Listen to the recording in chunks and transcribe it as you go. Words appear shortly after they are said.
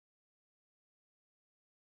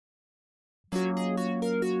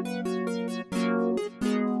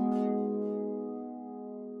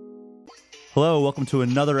Hello, welcome to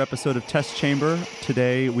another episode of Test Chamber.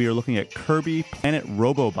 Today we are looking at Kirby Planet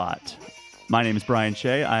Robobot. My name is Brian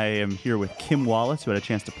Shea. I am here with Kim Wallace, who had a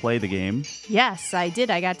chance to play the game. Yes, I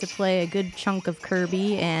did. I got to play a good chunk of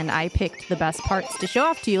Kirby, and I picked the best parts to show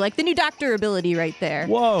off to you, like the new Doctor ability right there.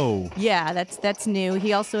 Whoa! Yeah, that's new.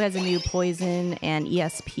 He also has a new Poison and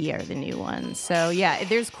ESP are the new ones. So yeah,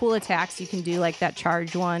 there's cool attacks you can do, like that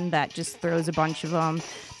charge one that just throws a bunch of them.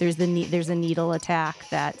 There's a needle attack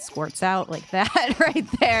that squirts out like that right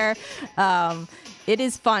there. It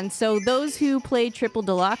is fun. So those who play Triple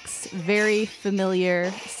Deluxe, very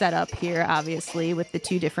familiar setup here, obviously, with the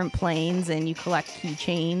two different planes, and you collect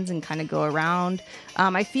keychains and kind of go around.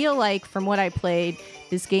 I feel like from what I played,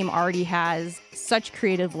 this game already has such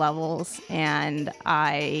creative levels, and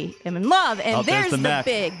I am in love. And there's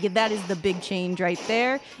that is the big change right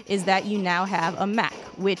there, is that you now have a mech,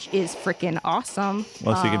 which is freaking awesome.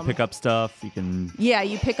 Well, so you can pick up stuff. Yeah,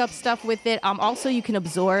 you pick up stuff with it. Also, you can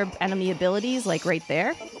absorb enemy abilities, like right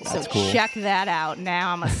there. That's so cool. Check that out.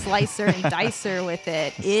 Now I'm a slicer and dicer with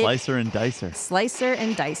it. Slicer and dicer. Slicer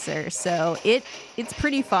and dicer. So it's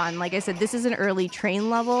pretty fun. Like I said, this is an early train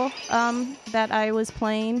level that I was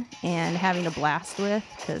playing and having a blast with,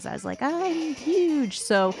 because I was like, I'm huge.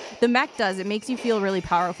 So the mech it makes you feel really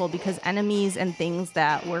powerful, because enemies and things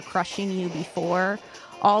that were crushing you before,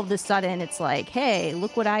 all of a sudden it's like, hey,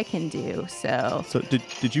 look what I can do. So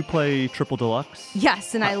did you play Triple Deluxe?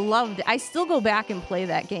 Yes, and I loved it. I still go back and play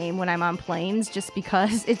that game when I'm on planes, just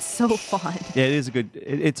because it's so fun. Yeah,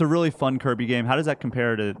 it's a really fun Kirby game. How does that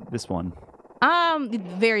compare to this one?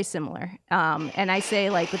 Very similar. And I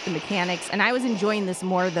say, like, with the mechanics, and I was enjoying this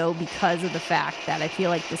more, though, because of the fact that I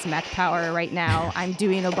feel like this mech power right now, I'm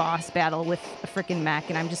doing a boss battle with a freaking mech,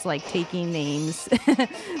 and I'm just, like, taking names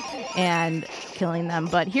and killing them.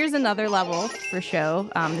 But here's another level for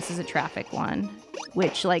show. This is a traffic one,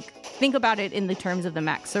 which, like, think about it in the terms of the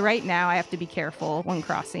mech. So right now, I have to be careful when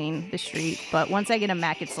crossing the street. But once I get a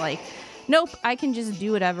mech, it's like, nope, I can just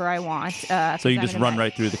do whatever I want. So you just run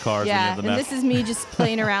right through the cars. Yeah, when you have the and mech. this is me just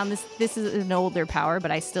playing around. This is an older power,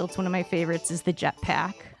 but it's one of my favorites, is the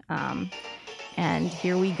jetpack. And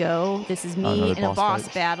here we go. This is me in a boss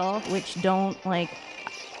battle, which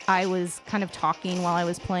I was kind of talking while I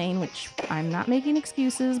was playing, which I'm not making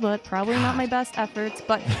excuses, but probably not my best efforts.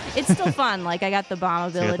 But it's still fun. Like, I got the bomb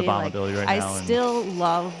ability. So you got the bomb ability right now. I still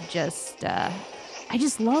love I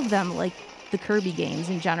just love them, like, the Kirby games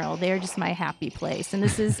in general. They're just my happy place. And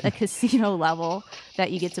this is a casino level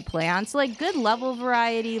that you get to play on. So, like, good level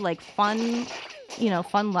variety, like fun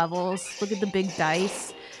levels. Look at the big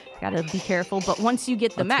dice. Gotta be careful. But once you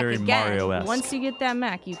get the mech, again, once you get that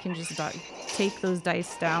mech, you can just take those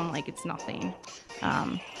dice down like it's nothing.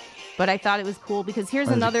 But I thought it was cool, because here's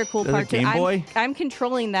another cool part too. I'm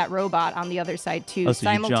controlling that robot on the other side too,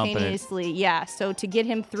 simultaneously. Yeah, so to get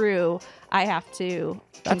him through, I have to control.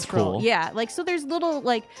 That's cool. Yeah, like, so there's little,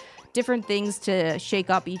 like, different things to shake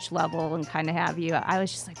up each level and kind of have you. I was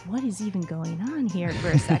just like, what is even going on here for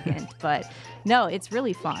a second? But no, it's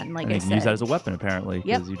really fun. Like I said, you can use that as a weapon, apparently.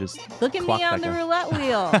 Yep. You just look at me on the roulette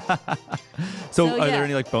wheel. So are there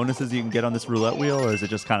any, like, bonuses you can get on this roulette wheel, or is it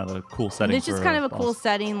just kind of a cool setting? It's just kind of a cool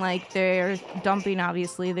setting. Like, they're dumping,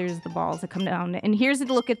 obviously. There's the balls that come down. And here's a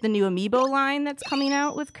look at the new Amiibo line that's coming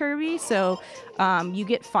out with Kirby. So you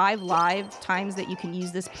get 5 live times that you can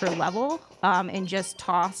use this per level, and just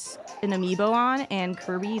toss an Amiibo on, and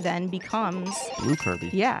Kirby then becomes Blue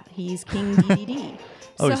Kirby. Yeah, he's King DDD.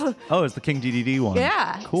 It's the King DDD one.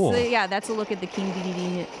 Yeah. Cool. So, yeah, that's a look at the King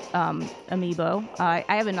DDD Amiibo. I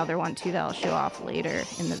have another one, too, that I'll show off later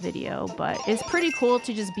in the video. But it's pretty cool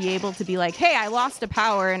to just be able to be like, hey, I lost a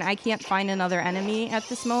power, and I can't find another enemy at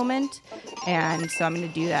this moment. And so I'm going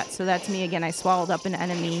to do that. So that's me again. I swallowed up an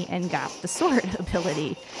enemy and got the sword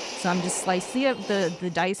ability. So I'm just slicing up.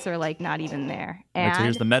 The dice are, like, not even there. And right, so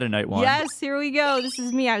here's the Meta Knight one. Yes, here we go. This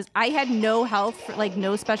is me. I had no health,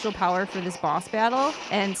 no special power for this boss battle.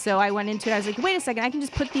 And so I went into it. I was like, wait a second, I can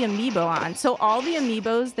just put the Amiibo on. So all the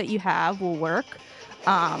Amiibos that you have will work.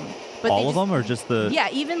 But all of them, or just the... Yeah,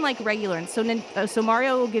 even, like, regular. And so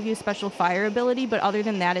Mario will give you a special fire ability, but other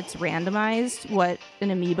than that, it's randomized what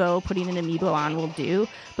putting an Amiibo on will do.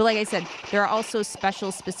 But like I said, there are also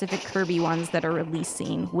special specific Kirby ones that are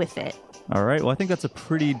releasing with it. All right. Well, I think that's a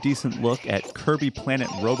pretty decent look at Kirby Planet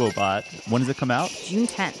Robobot. When does it come out? June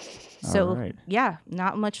 10th. So, yeah,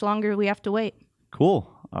 not much longer. We have to wait.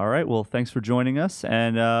 Cool. All right. Well, thanks for joining us,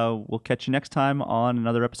 and we'll catch you next time on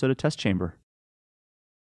another episode of Test Chamber.